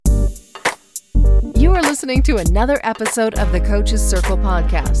You are listening to another episode of the Coach's Circle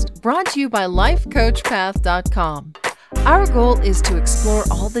podcast, brought to you by LifeCoachPath.com. Our goal is to explore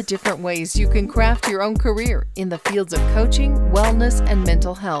all the different ways you can craft your own career in the fields of coaching, wellness, and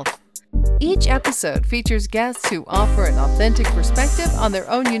mental health. Each episode features guests who offer an authentic perspective on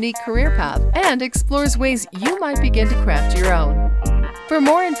their own unique career path and explores ways you might begin to craft your own. For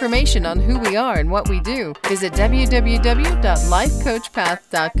more information on who we are and what we do, visit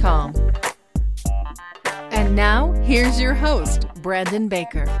www.lifecoachpath.com. And now, here's your host, Brandon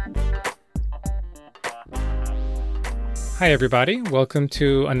Baker. Hi, everybody. Welcome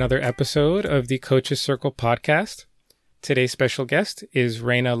to another episode of the Coach's Circle podcast. Today's special guest is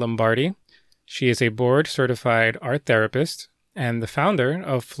Reina Lombardi. She is a board-certified art therapist and the founder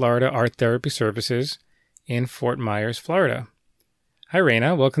of Florida Art Therapy Services in Fort Myers, Florida. Hi,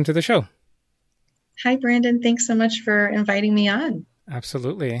 Reina. Welcome to the show. Hi, Brandon. Thanks so much for inviting me on.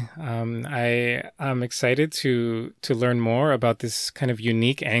 Absolutely. I am excited to learn more about this kind of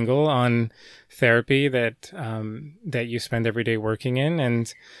unique angle on therapy that you spend every day working in.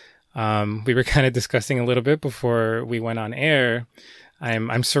 And we were kind of discussing a little bit before we went on air.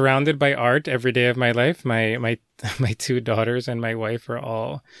 I'm surrounded by art every day of my life. My two daughters and my wife are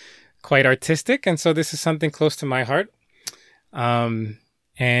all quite artistic, and so this is something close to my heart. So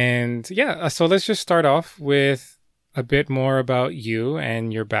let's just start off with a bit more about you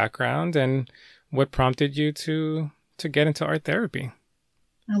and your background and what prompted you to get into art therapy.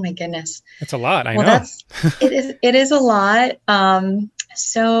 Oh my goodness. It's a lot. I know. It is a lot.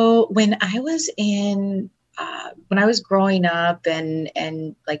 So when I was growing up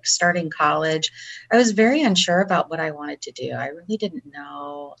and like starting college, I was very unsure about what I wanted to do. I really didn't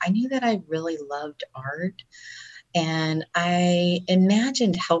know. I knew that I really loved art. And I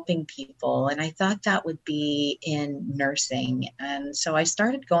imagined helping people, and I thought that would be in nursing. And so I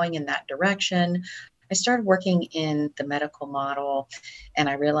started going in that direction. I started working in the medical model, and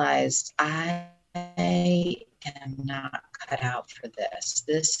I realized I am not cut out for this.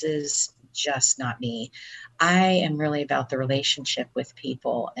 This is just not me. I am really about the relationship with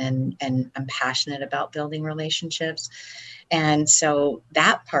people, and I'm passionate about building relationships. And so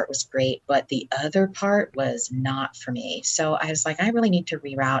that part was great, but the other part was not for me. So I was like, I really need to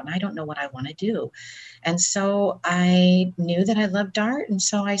reroute, and I don't know what I want to do. And so I knew that I loved art, and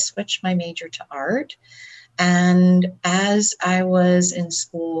so I switched my major to art. And as I was in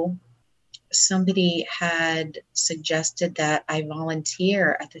school, somebody had suggested that I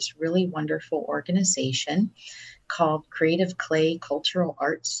volunteer at this really wonderful organization called Creative Clay Cultural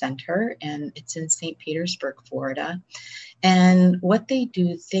Arts Center, and it's in St. Petersburg, Florida. And what they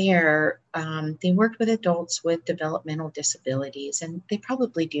do there, they work with adults with developmental disabilities, and they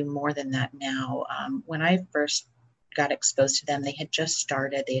probably do more than that now. When I first got exposed to them, they had just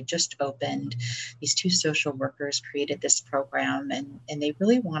opened. These two social workers created this program, and they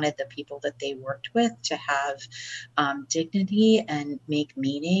really wanted the people that they worked with to have dignity and make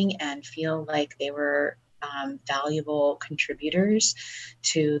meaning and feel like they were valuable contributors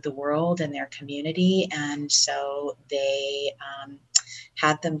to the world and their community. And so they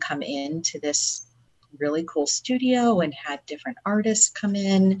had them come into this really cool studio and had different artists come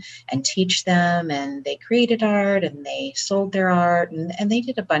in and teach them, and they created art and they sold their art and they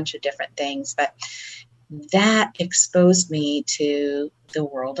did a bunch of different things. But that exposed me to the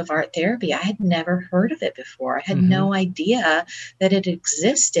world of art therapy. I had never heard of it before. I had no idea that it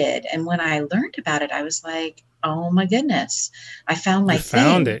existed. And when I learned about it, I was like, oh my goodness, I found my thing.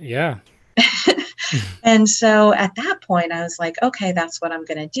 Found it, yeah. And so at that point, I was like, okay, that's what I'm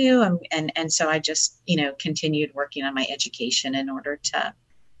going to do. And so I just, continued working on my education in order to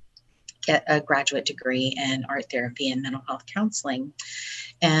get a graduate degree in art therapy and mental health counseling.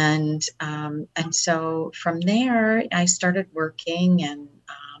 And so from there, I started working, and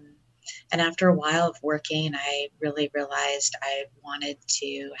after a while of working, I really realized I wanted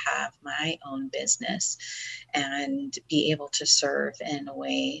to have my own business and be able to serve in a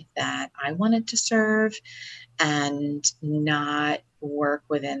way that I wanted to serve and not work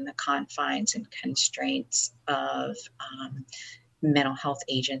within the confines and constraints of mental health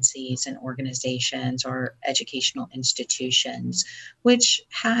agencies and organizations or educational institutions, which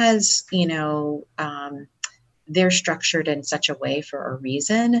has, they're structured in such a way for a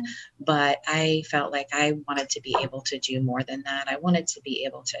reason, but I felt like I wanted to be able to do more than that. I wanted to be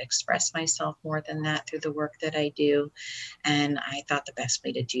able to express myself more than that through the work that I do. And I thought the best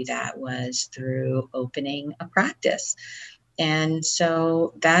way to do that was through opening a practice. And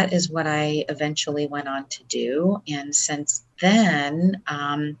so that is what I eventually went on to do. And since then,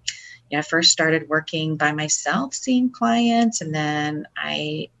 I first started working by myself, seeing clients, and then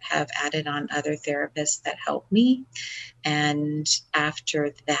I have added on other therapists that help me. And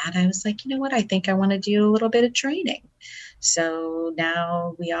after that, I was like, you know what? I think I want to do a little bit of training. So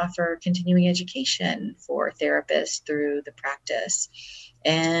now we offer continuing education for therapists through the practice.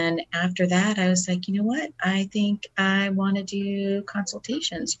 And after that, I was like, you know what? I think I want to do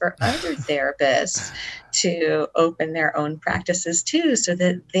consultations for other therapists to open their own practices too, so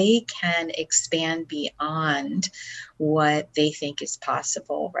that they can expand beyond what they think is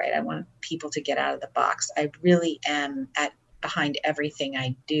possible, right? I want people to get out of the box. I really am at behind everything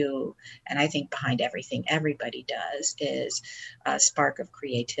I do, and I think behind everything everybody does, is a spark of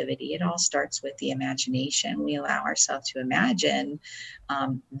creativity. It all starts with the imagination. We allow ourselves to imagine,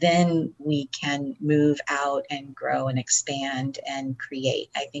 then we can move out and grow and expand and create.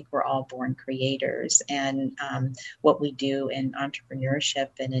 I think we're all born creators, and what we do in entrepreneurship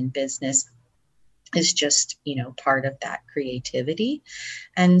and in business is just, part of that creativity.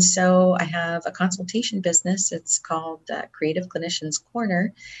 And so I have a consultation business. It's called Creative Clinicians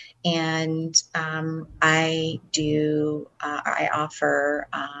Corner. And I offer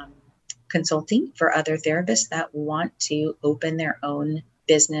consulting for other therapists that want to open their own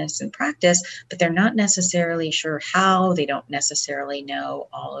business and practice, but they're not necessarily sure how. They don't necessarily know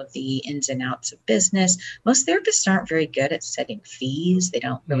all of the ins and outs of business. Most therapists aren't very good at setting fees. They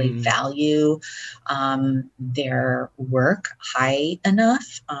don't really value their work high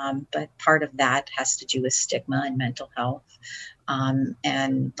enough. But part of that has to do with stigma and mental health,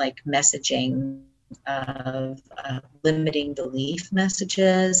 and like messaging of limiting belief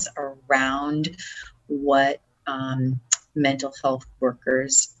messages around what mental health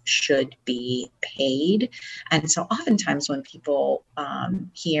workers should be paid. And so oftentimes when people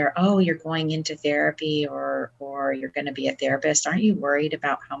hear, oh, you're going into therapy or you're going to be a therapist, aren't you worried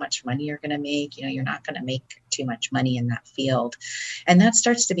about how much money you're going to make? You're not going to make too much money in that field. And that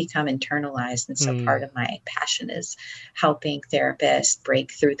starts to become internalized. And so part of my passion is helping therapists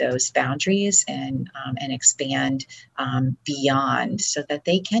break through those boundaries and expand beyond, so that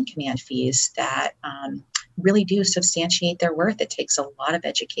they can command fees that really do substantiate their worth. It takes a lot of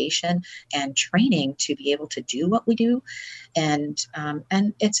education and training to be able to do what we do. And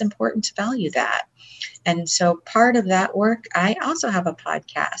it's important to value that. And so part of that work, I also have a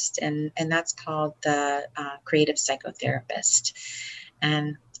podcast, and that's called the Creative Psychotherapist.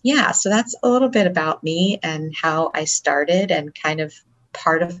 And yeah, so that's a little bit about me and how I started and kind of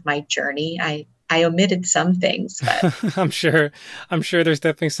part of my journey. I omitted some things, but I'm sure there's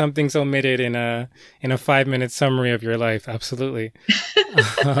definitely some things omitted in a 5-minute summary of your life. Absolutely.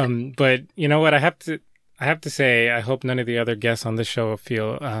 But you know what? I have to say, I hope none of the other guests on the show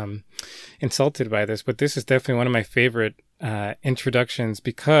feel insulted by this, but this is definitely one of my favorite introductions,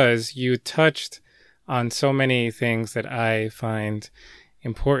 because you touched on so many things that I find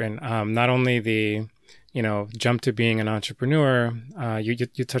important. Not only the, jump to being an entrepreneur,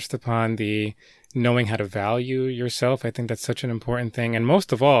 you touched upon the knowing how to value yourself. I think that's such an important thing. And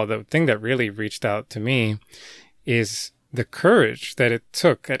most of all, the thing that really reached out to me is the courage that it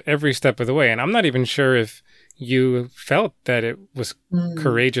took at every step of the way. And I'm not even sure if you felt that it was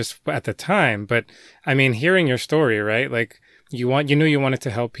courageous at the time, but I mean, hearing your story, right? Like you knew you wanted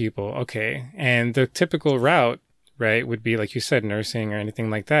to help people. Okay. And the typical route, right, would be, like you said, nursing or anything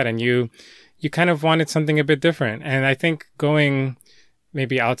like that. And you kind of wanted something a bit different. And I think going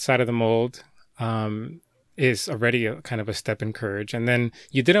maybe outside of the mold is already kind of a step in courage. And then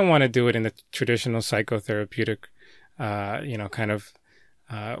you didn't want to do it in the traditional psychotherapeutic, kind of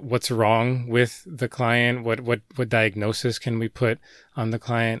what's wrong with the client, what diagnosis can we put on the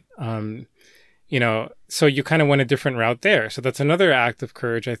client, so you kind of went a different route there. So that's another act of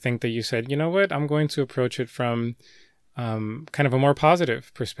courage, I think, that you said, you know what, I'm going to approach it from kind of a more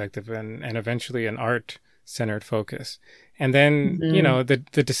positive perspective and eventually an art-centered focus. And then,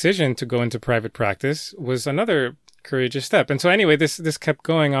 the decision to go into private practice was another courageous step. And so anyway, this kept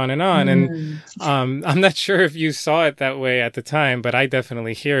going on. And I'm not sure if you saw it that way at the time, but I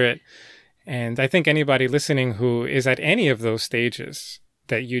definitely hear it. And I think anybody listening who is at any of those stages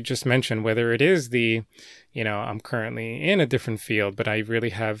that you just mentioned, whether it is the, I'm currently in a different field, but I really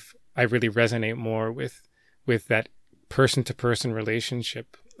resonate more with that person-to-person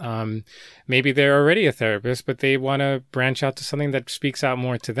relationship. Maybe they're already a therapist, but they want to branch out to something that speaks out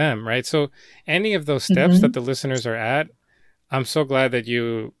more to them, right? So any of those steps that the listeners are at, I'm so glad that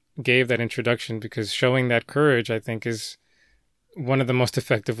you gave that introduction, because showing that courage, I think, is one of the most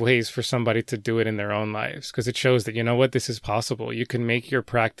effective ways for somebody to do it in their own lives, because it shows that, this is possible. You can make your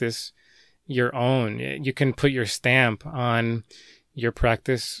practice your own. You can put your stamp on your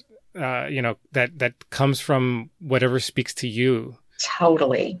practice that comes from whatever speaks to you.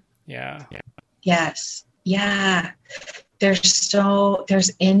 Totally. Yeah. Yes. Yeah.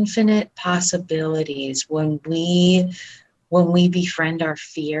 There's infinite possibilities when we befriend our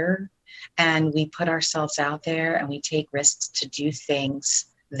fear and we put ourselves out there and we take risks to do things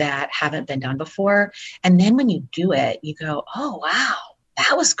that haven't been done before. And then when you do it, you go, oh, wow,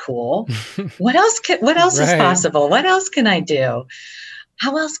 that was cool. What else is Right. possible? What else can I do?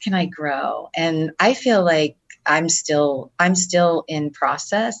 How else can I grow? And I feel like I'm still in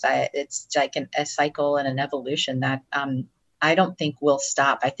process. It's like a cycle and an evolution that I don't think will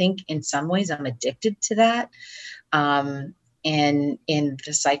stop. I think in some ways I'm addicted to that. And in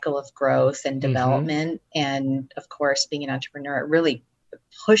the cycle of growth and development, and of course, being an entrepreneur, it really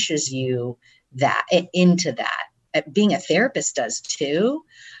pushes you into that. Being a therapist does too.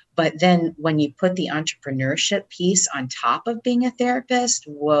 But then when you put the entrepreneurship piece on top of being a therapist,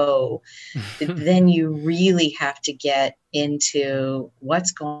 whoa, then you really have to get into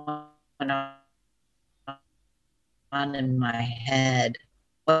what's going on in my head,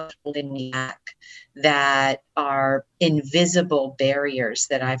 what's holding me back, that are invisible barriers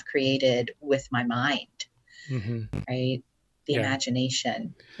that I've created with my mind, right? The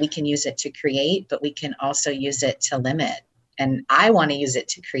imagination. We can use it to create, but we can also use it to limit. And I want to use it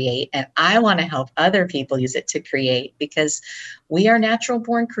to create, and I want to help other people use it to create, because we are natural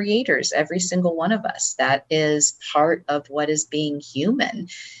born creators, every single one of us. That is part of what is being human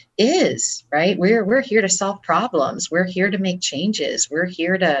is, right? We're here to solve problems. We're here to make changes. We're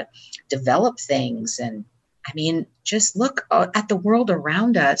here to develop things. And I mean, just look at the world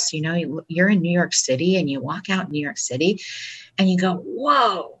around us. You know, you're in New York City and you walk out in New York City and you go,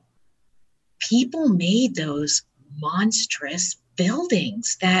 whoa, people made those monstrous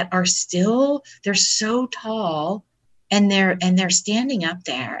buildings that are still, they're so tall and they're standing up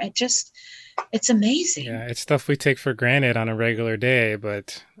there. It's amazing. Yeah, it's stuff we take for granted on a regular day,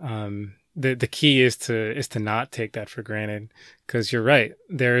 but the key is to not take that for granted, because you're right.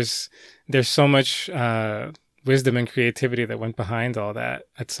 There's so much wisdom and creativity that went behind all that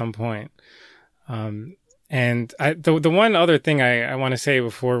at some point. And the one other thing I want to say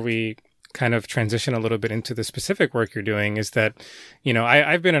before we kind of transition a little bit into the specific work you're doing is that, you know,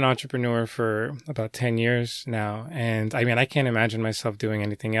 I've been an entrepreneur for about 10 years now. And I mean, I can't imagine myself doing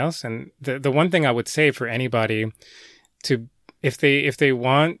anything else. And the one thing I would say for anybody to, if they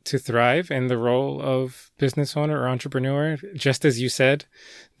want to thrive in the role of business owner or entrepreneur, just as you said,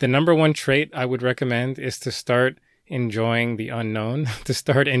 the number one trait I would recommend is to start enjoying the unknown, to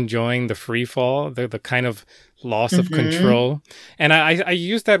start enjoying the free fall, the kind of loss of control. And I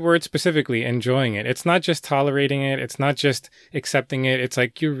use that word specifically, enjoying it. It's not just tolerating it. It's not just accepting it. It's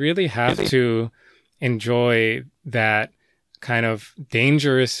like you really have to enjoy that kind of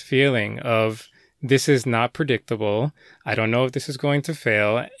dangerous feeling of, this is not predictable. I don't know if this is going to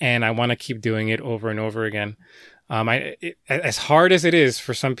fail, and I want to keep doing it over and over again. As hard as it is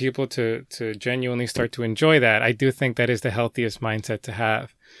for some people to genuinely start to enjoy that, I do think that is the healthiest mindset to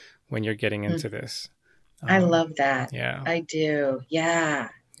have when you're getting into this. I love that. Yeah. I do. Yeah.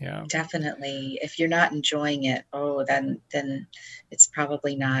 Yeah. Definitely. If you're not enjoying it, then it's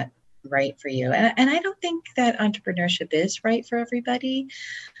probably not right for you. And I don't think that entrepreneurship is right for everybody,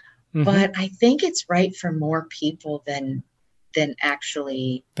 but I think it's right for more people than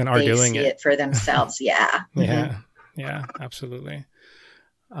actually are they doing see it for themselves. Yeah. Yeah, absolutely.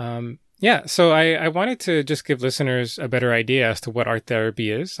 So I wanted to just give listeners a better idea as to what art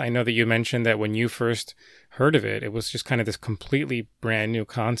therapy is. I know that you mentioned that when you first heard of it, it was just kind of this completely brand new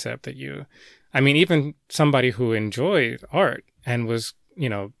concept that even somebody who enjoyed art and was, you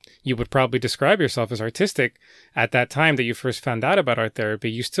know, you would probably describe yourself as artistic at that time that you first found out about art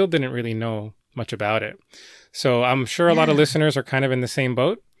therapy, you still didn't really know much about it. So I'm sure a lot of listeners are kind of in the same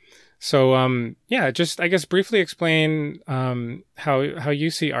boat. So, just, I guess, briefly explain how you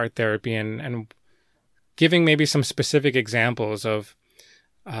see art therapy and giving maybe some specific examples of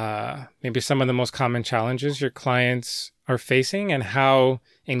maybe some of the most common challenges your clients are facing and how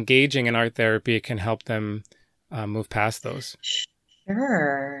engaging in art therapy can help them move past those.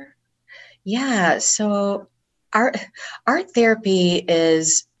 Sure. Yeah. So art therapy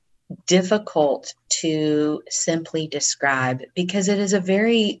is difficult to simply describe because it's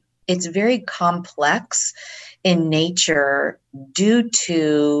very complex in nature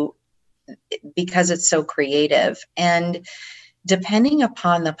because it's so creative. And depending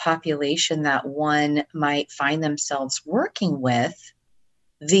upon the population that one might find themselves working with,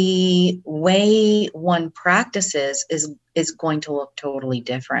 the way one practices is going to look totally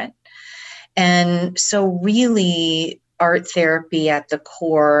different. And so really, art therapy at the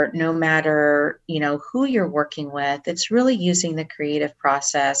core, no matter, who you're working with, it's really using the creative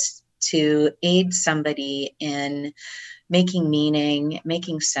process to aid somebody in making meaning,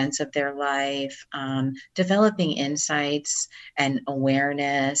 making sense of their life, developing insights and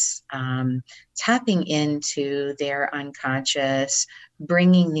awareness, tapping into their unconscious,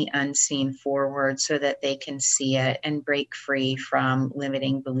 bringing the unseen forward so that they can see it and break free from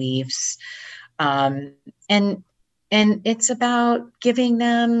limiting beliefs. And it's about giving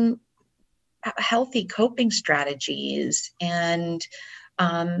them healthy coping strategies and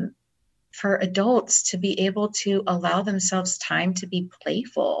for adults to be able to allow themselves time to be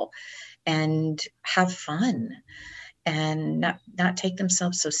playful and have fun and not take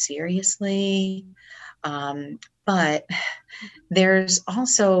themselves so seriously. But there's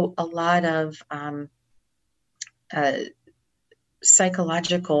also a lot of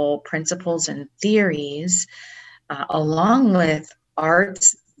psychological principles and theories along with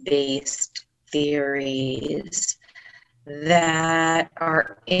arts-based theories that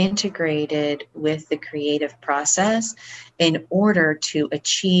are integrated with the creative process in order to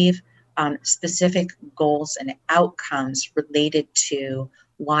achieve specific goals and outcomes related to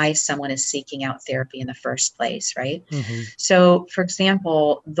why someone is seeking out therapy in the first place, right? Mm-hmm. So, for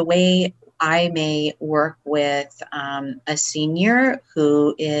example, the way I may work with a senior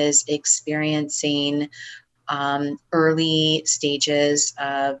who is experiencing early stages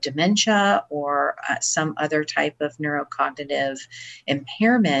of dementia or some other type of neurocognitive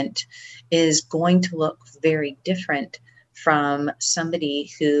impairment is going to look very different from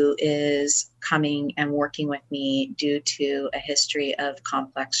somebody who is coming and working with me due to a history of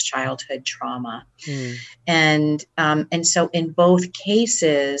complex childhood trauma. And so in both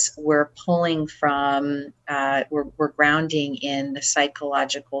cases, we're pulling from, we're grounding in the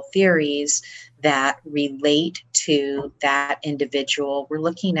psychological theories that relate to that individual. We're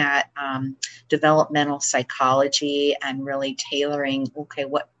looking at developmental psychology and really tailoring, okay,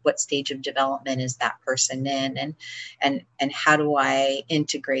 what stage of development is that person in, and how do I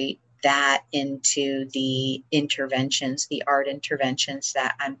integrate that into the interventions, the art interventions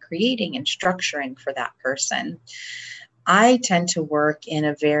that I'm creating and structuring for that person. I tend to work in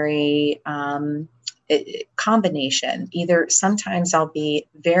a very combination. Either sometimes I'll be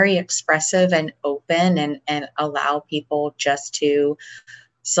very expressive and open and allow people just to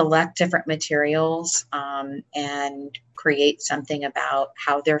select different materials and create something about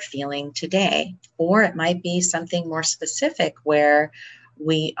how they're feeling today. Or it might be something more specific where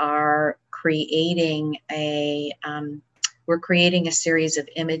we are creating we're creating a series of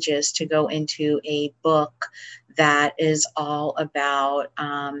images to go into a book that is all about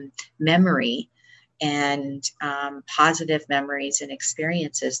memory and positive memories and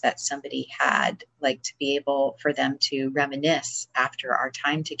experiences that somebody had, like to be able for them to reminisce after our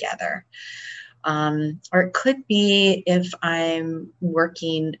time together. Or it could be if I'm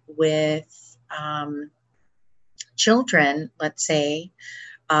working with children, let's say,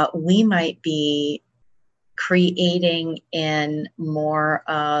 we might be creating in more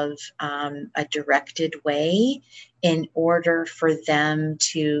of a directed way in order for them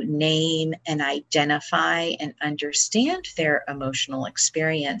to name and identify and understand their emotional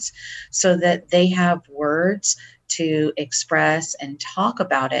experience so that they have words to express and talk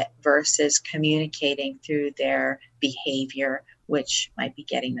about it versus communicating through their behavior, which might be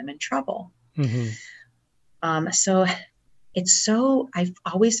getting them in trouble. Mm-hmm. So I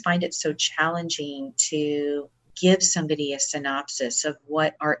always find it so challenging to give somebody a synopsis of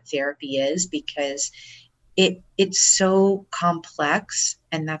what art therapy is because it's so complex.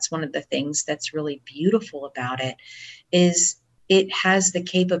 And that's one of the things that's really beautiful about it is it has the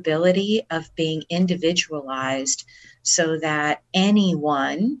capability of being individualized so that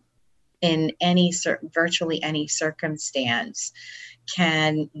anyone in virtually any circumstance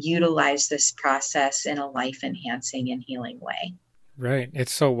can utilize this process in a life-enhancing and healing way. Right.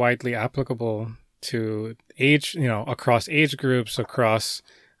 It's so widely applicable to age, across age groups, across,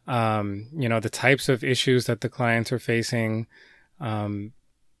 the types of issues that the clients are facing.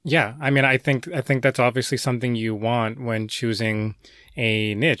 Yeah, I mean, I think that's obviously something you want when choosing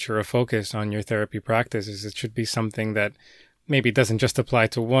a niche or a focus on your therapy practice. Is it should be something that maybe doesn't just apply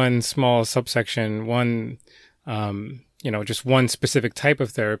to one small subsection, one, just one specific type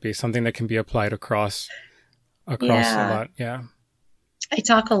of therapy, something that can be applied across a lot. Yeah. I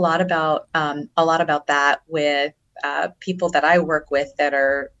talk a lot about that with people that I work with that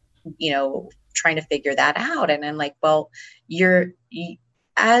are, trying to figure that out. And I'm like, well,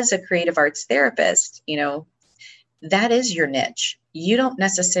 as a creative arts therapist, that is your niche. you don't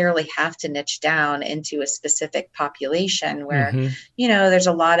necessarily have to niche down into a specific population where, Mm-hmm. there's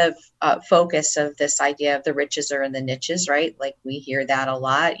a lot of focus of this idea of the riches are in the niches, right? Like we hear that a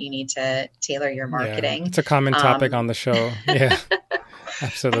lot. You need to tailor your Yeah, marketing. it's a common topic on the show. Yeah,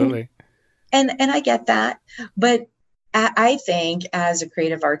 And, absolutely. and I get that. But I think as a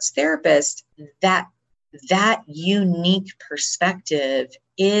creative arts therapist, that unique perspective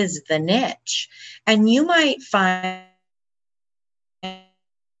is the niche. And you might find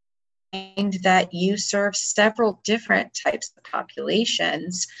that you serve several different types of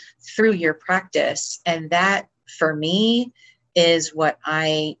populations through your practice. And that, for me, is what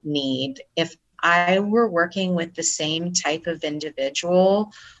I need. If I were working with the same type of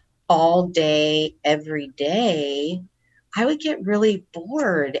individual all day, every day, I would get really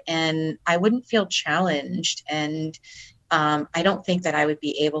bored and I wouldn't feel challenged. And I don't think that I would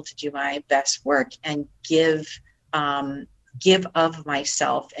be able to do my best work and give of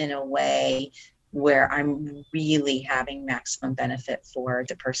myself in a way where I'm really having maximum benefit for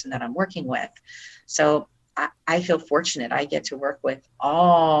the person that I'm working with. So I feel fortunate. I get to work with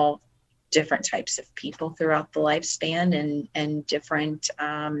all different types of people throughout the lifespan and different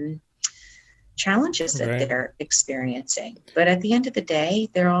challenges that Right. they're experiencing. But at the end of the day,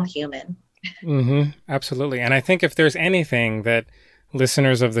 they're all human. Mm-hmm. Absolutely. And I think if there's anything that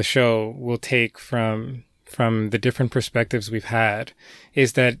listeners of the show will take from the different perspectives we've had,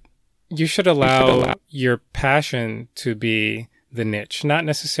 is that you should allow your passion to be the niche, not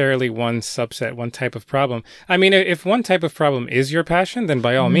necessarily one subset, one type of problem. I mean, if one type of problem is your passion, then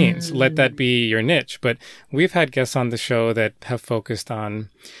by all means, let that be your niche. But we've had guests on the show that have focused on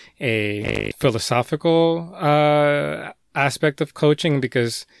a philosophical aspect of coaching,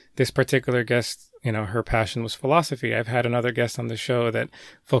 because this particular guest, her passion was philosophy. I've had another guest on the show that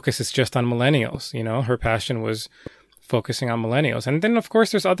focuses just on millennials. Her passion was focusing on millennials. And then, of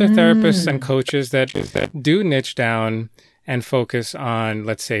course, there's other therapists and coaches that do niche down and focus on,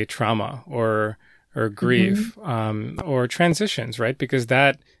 let's say, trauma or grief, or transitions, right? Because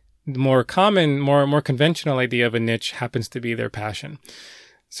that more common, more conventional idea of a niche happens to be their passion.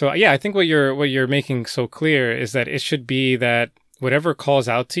 So yeah, I think what you're making so clear is that it should be that whatever calls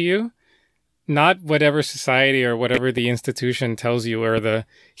out to you, not whatever society or whatever the institution tells you, or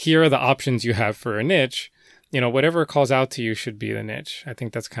here are the options you have for a niche. Whatever calls out to you should be the niche. I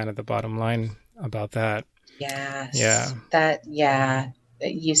think that's kind of the bottom line about that. Yes. Yeah.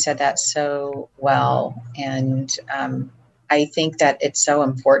 You said that so well. And I think that it's so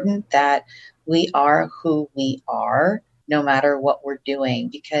important that we are who we are, no matter what we're doing,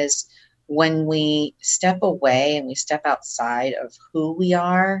 because when we step away and we step outside of who we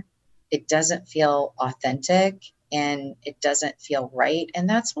are, it doesn't feel authentic and it doesn't feel right. And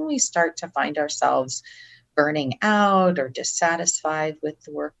that's when we start to find ourselves burning out or dissatisfied with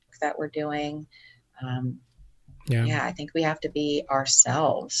the work that we're doing. Yeah, I think we have to be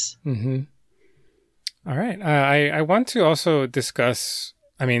ourselves. Mm-hmm. All right. I want to also discuss,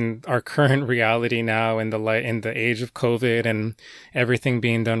 our current reality now in the age of COVID and everything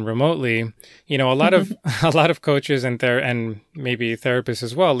being done remotely. A lot of a lot of coaches and maybe therapists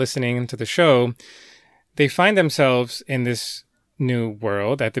as well listening to the show, they find themselves in this new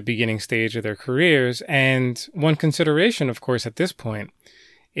world at the beginning stage of their careers. And one consideration, of course, at this point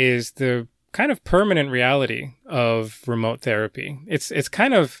is the kind of permanent reality of remote therapy. It's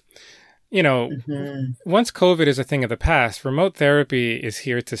kind of, once COVID is a thing of the past, remote therapy is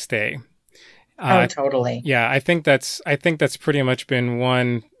here to stay. Totally. Yeah, I think that's pretty much been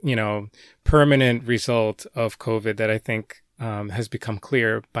one, permanent result of COVID that I think has become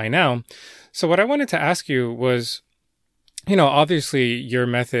clear by now. So what I wanted to ask you was, obviously your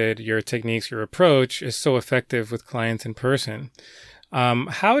method, your techniques, your approach is so effective with clients in person.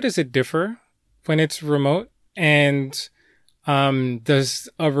 How does it differ when it's remote? And does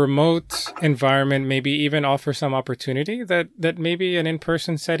a remote environment maybe even offer some opportunity that maybe an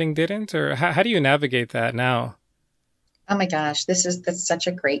in-person setting didn't? Or how do you navigate that now? Oh my gosh, that's such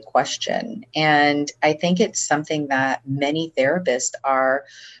a great question. And I think it's something that many therapists are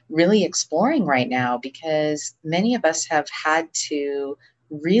really exploring right now, because many of us have had to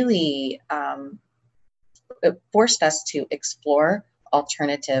really forced us to explore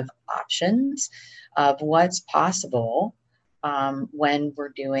alternative options of what's possible when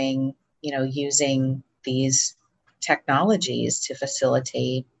we're doing, using these technologies to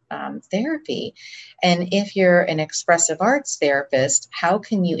facilitate therapy. And if you're an expressive arts therapist, how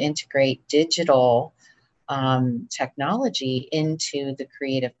can you integrate digital technology into the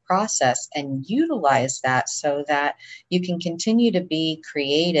creative process and utilize that so that you can continue to be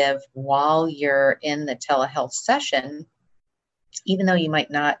creative while you're in the telehealth session, even though you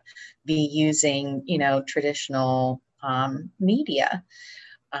might not be using, traditional media.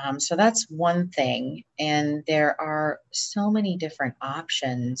 So that's one thing. And there are so many different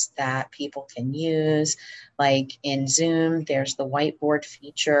options that people can use. Like in Zoom, there's the whiteboard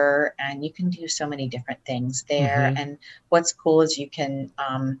feature, and you can do so many different things there. Mm-hmm. And what's cool is you can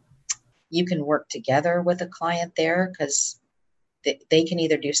work together with a client there, because they can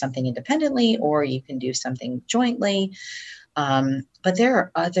either do something independently or you can do something jointly. But there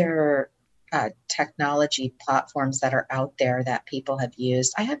are other technology platforms that are out there that people have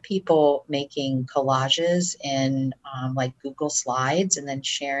used. I have people making collages in like Google Slides, and then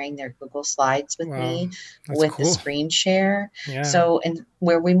sharing their Google Slides with Wow, me that's with the cool. screen share. Yeah. So, and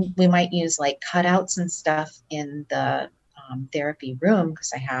where we might use like cutouts and stuff in the therapy room,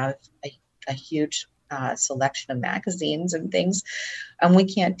 because I have a huge selection of magazines and things, and we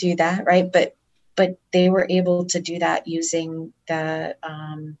can't do that, right? But they were able to do that using the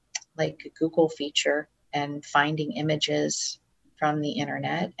like Google feature, and finding images from the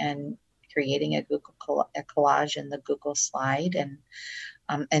internet and creating a collage in the Google slide, and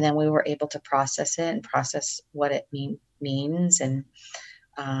then we were able to process it and process what it means. And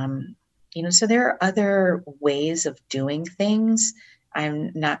um, so there are other ways of doing things.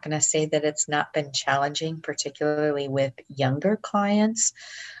 I'm not going to say that it's not been challenging, particularly with younger clients.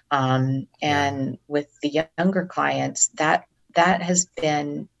 Yeah. And with the younger clients, that has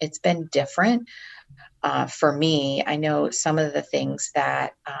been, it's been different for me. I know some of the things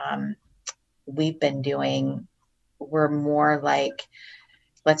that we've been doing were more like,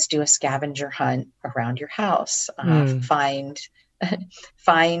 let's do a scavenger hunt around your house. Mm.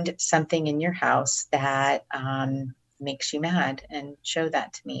 Find something in your house that makes you mad, and show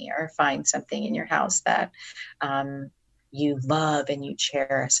that to me. Or find something in your house that you love and you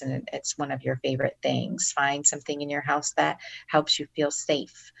cherish, and it's one of your favorite things. Find something in your house that helps you feel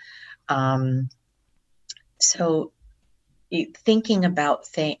safe. Um, so thinking about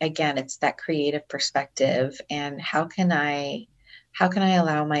again, it's that creative perspective, and how can I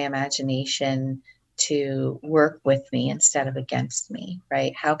allow my imagination to work with me instead of against me,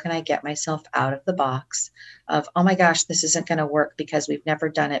 right? How can I get myself out of the box of, oh my gosh, this isn't going to work because we've never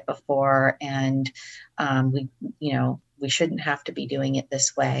done it before, and we shouldn't have to be doing it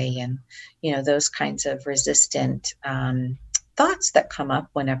this way, and those kinds of resistant thoughts that come up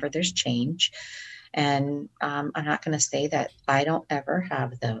whenever there's change. And I'm not going to say that I don't ever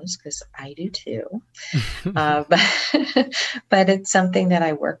have those, because I do too. But but it's something that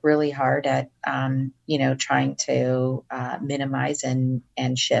I work really hard at, trying to minimize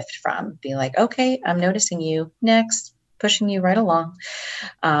and shift from. Be like, okay, I'm noticing you. Next, pushing you right along.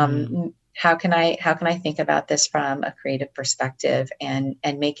 Mm. How can I think about this from a creative perspective, and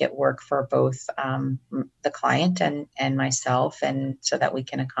make it work for both the client and myself, and so that we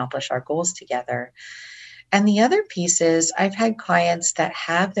can accomplish our goals together. And the other piece is, I've had clients that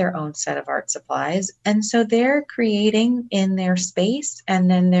have their own set of art supplies, and so they're creating in their space, and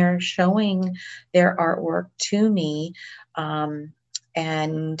then they're showing their artwork to me, and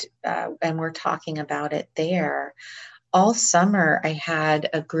we're talking about it there. All summer, I had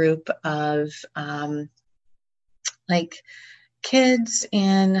a group of like kids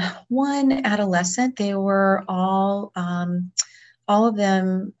and one adolescent. They were all of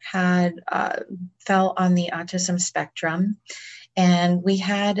them had fell on the autism spectrum, and we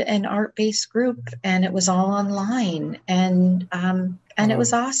had an art-based group, and it was all online, and it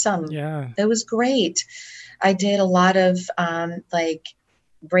was Oh, awesome. yeah. It was great. I did a lot of like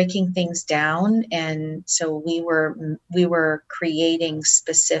breaking things down, and so we were creating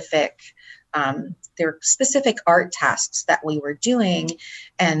specific there were specific art tasks that we were doing,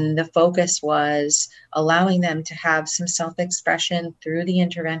 and the focus was allowing them to have some self-expression through the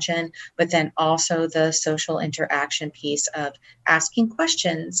intervention, but then also the social interaction piece of asking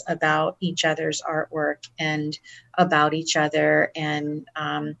questions about each other's artwork and about each other, and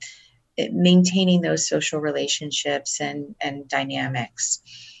maintaining those social relationships and dynamics.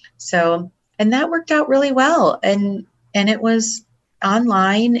 So, and that worked out really well. And it was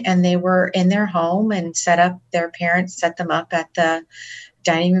online, and they were in their home, and their parents set them up at the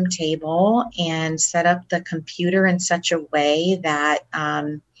dining room table and set up the computer in such a way that,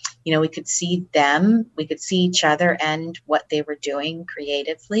 we could see them, we could see each other and what they were doing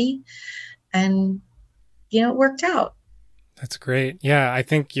creatively. And, it worked out. That's great. Yeah, I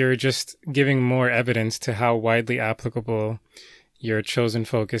think you're just giving more evidence to how widely applicable your chosen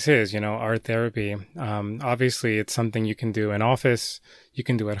focus is, art therapy. Obviously, it's something you can do in office, you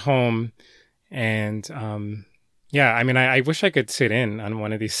can do at home, and Yeah, I mean, I wish I could sit in on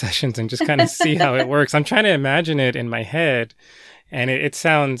one of these sessions and just kind of see how it works. I'm trying to imagine it in my head, and it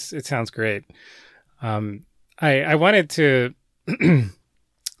sounds great. Um, I wanted to I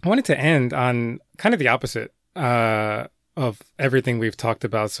wanted to end on kind of the opposite of everything we've talked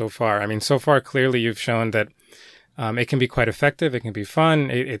about so far. I mean, so far clearly you've shown that it can be quite effective. It can be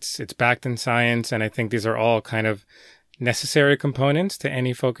fun. It's backed in science, and I think these are all kind of necessary components to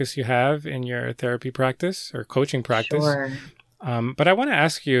any focus you have in your therapy practice or coaching practice. Sure. But I want to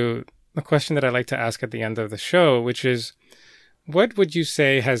ask you a question that I like to ask at the end of the show, which is, what would you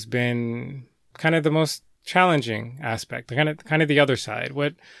say has been kind of the most challenging aspect, kind of the other side?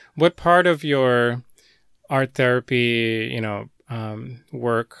 What part of your art therapy,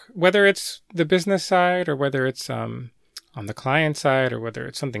 work, whether it's the business side or whether it's on the client side or whether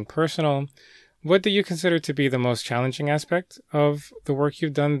it's something personal, what do you consider to be the most challenging aspect of the work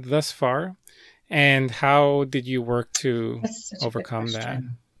you've done thus far? And how did you work to That's such a good overcome that?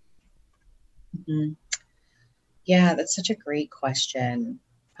 question. Mhm. Yeah, that's such a great question.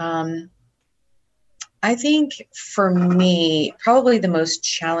 I think for me, probably the most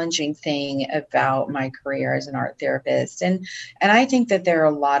challenging thing about my career as an art therapist, and I think that there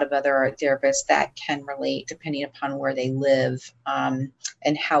are a lot of other art therapists that can relate depending upon where they live,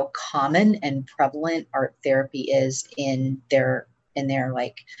 and how common and prevalent art therapy is in their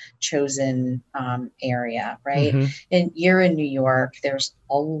like chosen area, right? Mm-hmm. And you're in New York, there's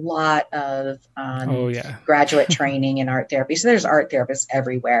a lot of Oh, yeah. graduate training in art therapy. So there's art therapists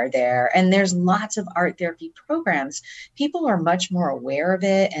everywhere there. And there's lots of art therapy programs. People are much more aware of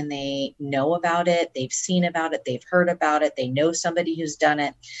it and they know about it. They've seen about it. They've heard about it. They know somebody who's done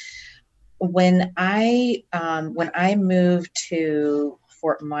it. When I moved to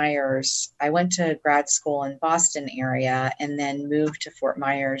Fort Myers, I went to grad school in Boston area and then moved to Fort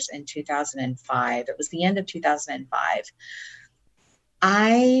Myers in 2005. It was the end of 2005.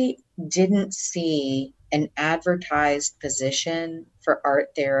 I didn't see an advertised position for art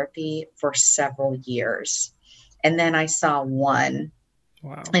therapy for several years. And then I saw one,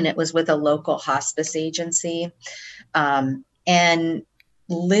 Wow. and it was with a local hospice agency. And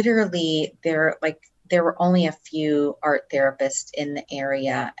literally there were only a few art therapists in the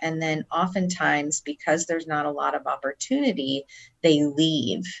area. And then oftentimes, because there's not a lot of opportunity, they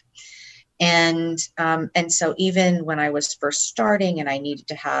leave. And so even when I was first starting and I needed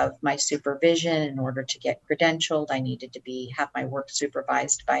to have my supervision in order to get credentialed, I needed to have my work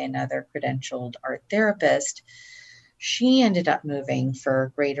supervised by another credentialed art therapist. She ended up moving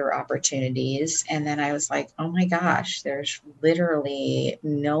for greater opportunities. And then I was like, oh my gosh, there's literally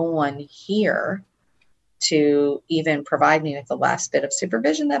no one here to even provide me with the last bit of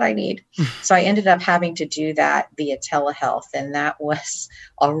supervision that I need. So I ended up having to do that via telehealth. And that was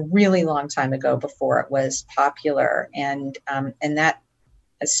a really long time ago before it was popular. And that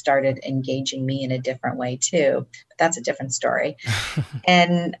has started engaging me in a different way too. But that's a different story.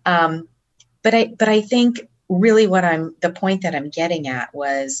 And, but I think really the point that I'm getting at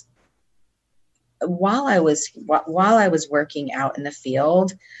was, while I was working out in the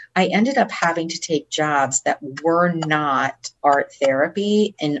field, I ended up having to take jobs that were not art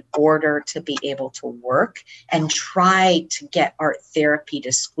therapy in order to be able to work and try to get art therapy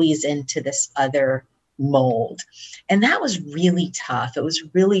to squeeze into this other mold. And that was really tough. It was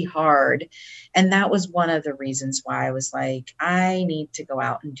really hard. And that was one of the reasons why I was like, I need to go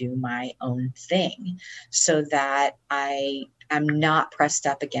out and do my own thing so that I'm not pressed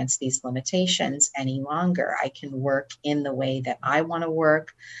up against these limitations any longer. I can work in the way that I want to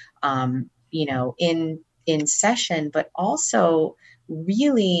work, in session, but also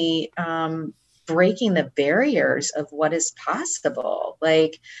really breaking the barriers of what is possible.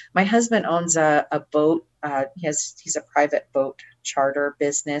 Like my husband owns a boat. He's a private boat charter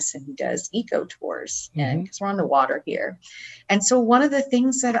business and he does eco tours, and because we're on the water here. And so one of the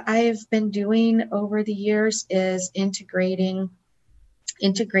things that I've been doing over the years is integrating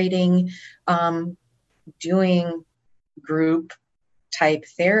doing group type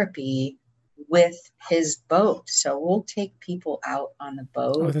therapy with his boat. So we'll take people out on the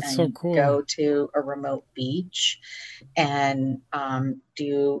boat that's and so cool. Go to a remote beach and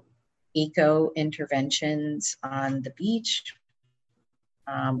do eco interventions on the beach,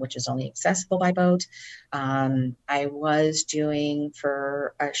 which is only accessible by boat. I was doing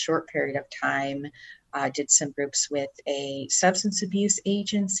for a short period of time, did some groups with a substance abuse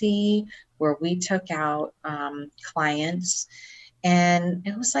agency where we took out clients, and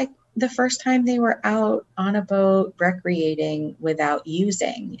it was like the first time they were out on a boat recreating without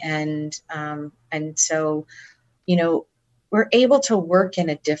using. And so, we're able to work in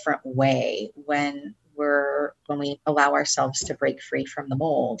a different way when we allow ourselves to break free from the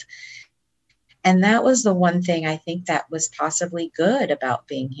mold. And that was the one thing I think that was possibly good about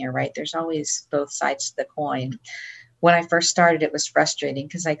being here, right? There's always both sides to the coin. When I first started, it was frustrating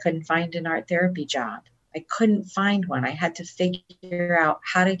because I couldn't find an art therapy job. I couldn't find one. I had to figure out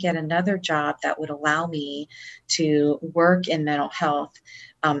how to get another job that would allow me to work in mental health,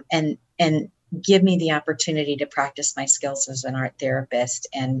 and give me the opportunity to practice my skills as an art therapist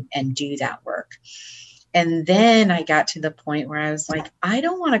and do that work. And then I got to the point where I was like, I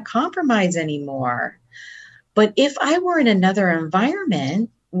don't want to compromise anymore. But if I were in another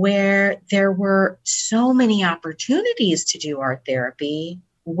environment where there were so many opportunities to do art therapy,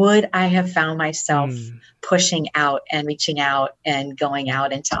 would I have found myself pushing out and reaching out and going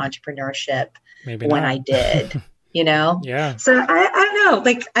out into entrepreneurship when I did, Yeah. So I don't know,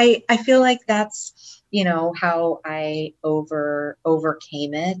 like, I feel like that's, how I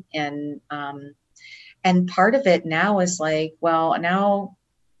overcame it. And part of it now is like, well, now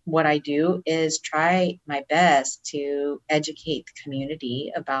what I do is try my best to educate the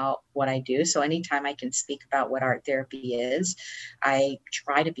community about what I do. So anytime I can speak about what art therapy is, I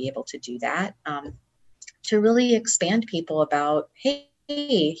try to be able to do that, to really expand people about, hey,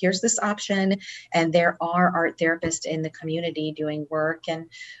 here's this option, and there are art therapists in the community doing work. And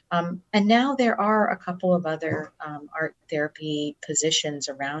now there are a couple of other art therapy positions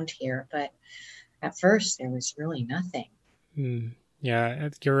around here, but at first there was really nothing. Yeah,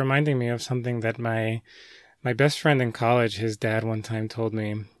 you're reminding me of something that my best friend in college, his dad one time told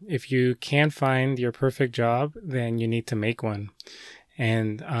me, if you can't find your perfect job, then you need to make one.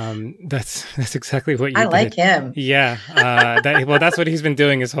 And that's exactly what you did. I like him. Yeah. That's what he's been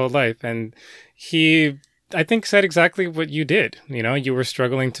doing his whole life. And he, I think, said exactly what you did. You were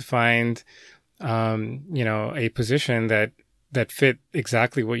struggling to find, a position that fit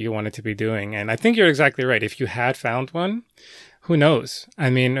exactly what you wanted to be doing. And I think you're exactly right. If you had found one, who knows? I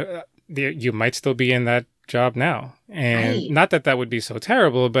mean, you might still be in that job now. And right. Not that would be so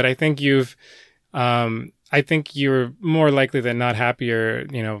terrible, but I think I think you're more likely than not happier,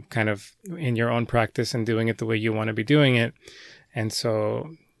 kind of in your own practice and doing it the way you want to be doing it. And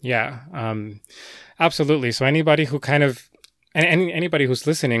so, yeah, absolutely. So anybody who kind of, and anybody who's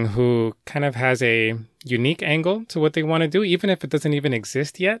listening who kind of has a unique angle to what they want to do, even if it doesn't even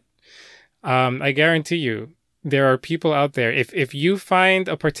exist yet, I guarantee you, there are people out there. If you find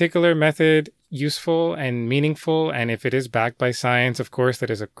a particular method useful and meaningful, and if it is backed by science, of course, that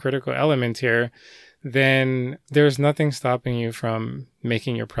is a critical element here, then there's nothing stopping you from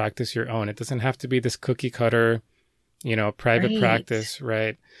making your practice your own. It doesn't have to be this cookie cutter, private practice,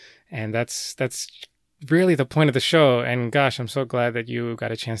 right? And that's really the point of the show. And gosh, I'm so glad that you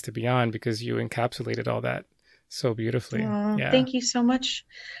got a chance to be on, because you encapsulated all that so beautifully. Yeah. Thank you so much.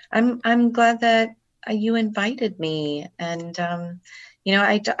 I'm glad that you invited me. And,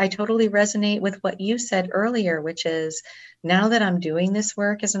 I totally resonate with what you said earlier, which is, now that I'm doing this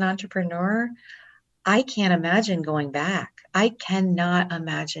work as an entrepreneur, I can't imagine going back. I cannot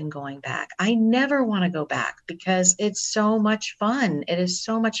imagine going back. I never want to go back, because it's so much fun. It is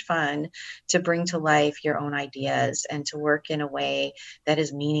so much fun to bring to life your own ideas and to work in a way that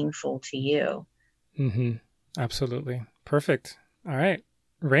is meaningful to you. Mm-hmm. Absolutely. Perfect. All right.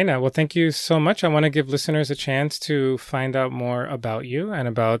 Reina, well, thank you so much. I want to give listeners a chance to find out more about you and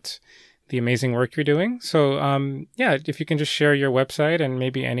about the amazing work you're doing. So, if you can just share your website and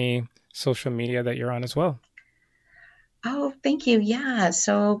maybe any social media that you're on as well. Oh, thank you. Yeah.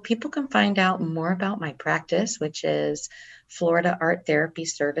 So people can find out more about my practice, which is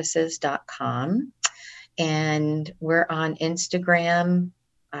floridaarttherapyservices.com. And we're on Instagram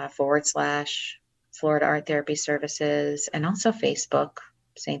 / Florida Art Therapy Services, and also Facebook,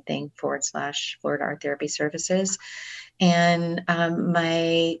 same thing, / Florida Art Therapy Services. And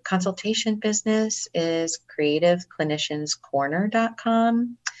my consultation business is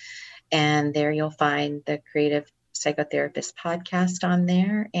creativeclinicianscorner.com. And there you'll find the Creative Psychotherapist podcast on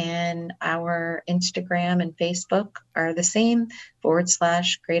there. And our Instagram and Facebook are the same, /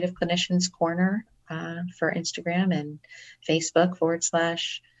 Creative Clinicians Corner for Instagram, and Facebook /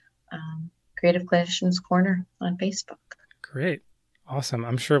 Creative Clinicians Corner on Facebook. Great. Awesome.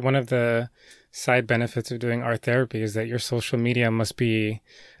 I'm sure one of the side benefits of doing art therapy is that your social media must be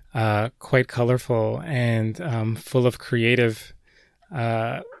quite colorful and full of creative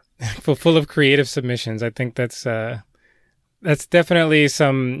full of creative submissions. I think that's definitely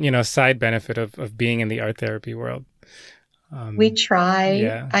some, side benefit of being in the art therapy world. We try.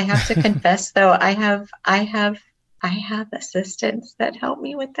 Yeah. I have to confess, though, I have assistants that help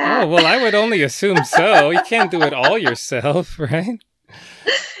me with that. Oh, well, I would only assume so. You can't do it all yourself, right?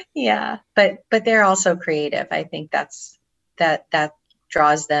 Yeah, but they're also creative. I think that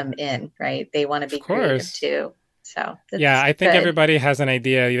draws them in, right? They want to Of be creative course. too. So Yeah, that's I think good. everybody has an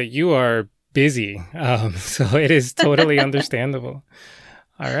idea that you are busy. So it is totally understandable.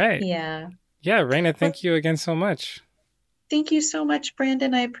 All right. Yeah. Yeah, Reina, Well, thank you again so much. thank you so much,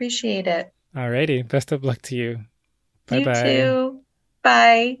 Brandon. I appreciate it. Alrighty. Best of luck to you. Bye You bye. too.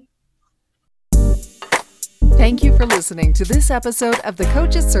 Bye. Thank you for listening to this episode of the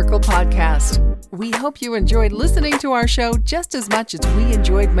Coach's Circle podcast. We hope you enjoyed listening to our show just as much as we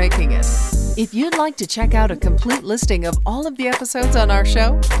enjoyed making it. If you'd like to check out a complete listing of all of the episodes on our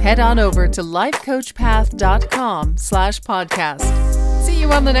show, head on over to lifecoachpath.com/podcast. See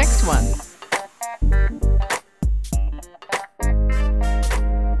you on the next one.